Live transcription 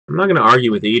I'm not going to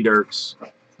argue with E-Dirks.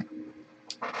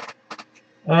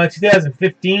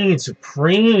 2015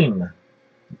 Supreme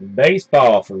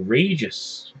Baseball for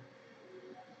Regis.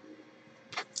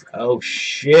 Oh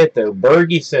shit, though.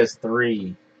 Bergie says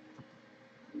 3.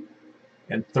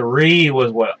 And 3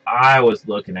 was what I was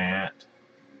looking at.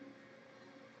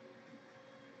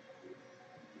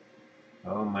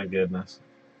 Oh my goodness.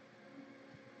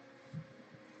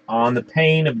 On the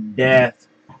pain of death,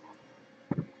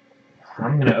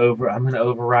 I'm gonna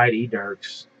override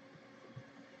E-Dirks.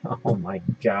 Oh my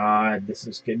god, this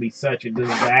is gonna be such a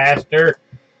disaster.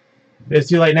 It's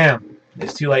too late now.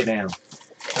 It's too late now.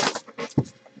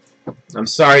 I'm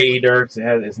sorry, E-Dirks.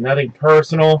 It's nothing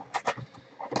personal.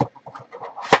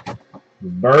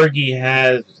 Bergie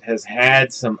has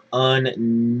had some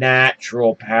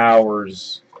unnatural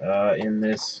powers in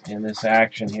this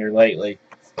action here lately.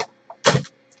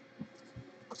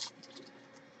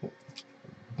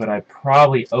 But I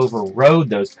probably overrode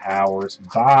those powers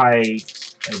by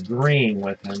agreeing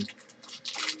with him.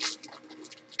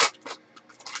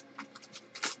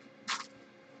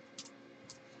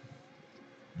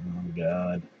 Oh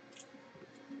God.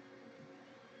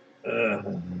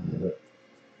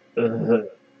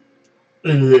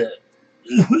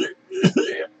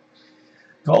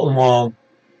 Colton Wong.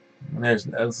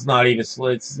 Let's not even.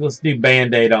 Let's do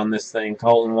Band-Aid on this thing.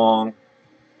 Colton Wong.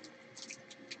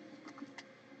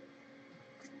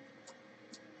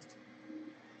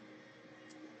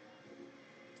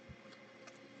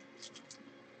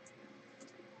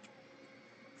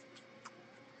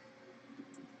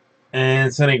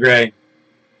 And Sonny Gray.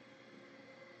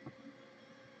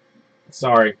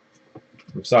 Sorry.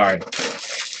 I'm sorry.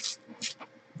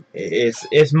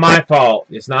 It's my fault.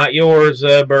 It's not yours,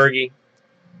 Bergie.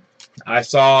 I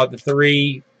saw the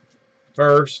 3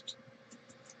 first.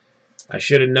 I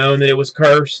should have known that it was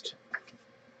cursed.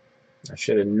 I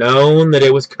should have known that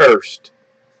it was cursed.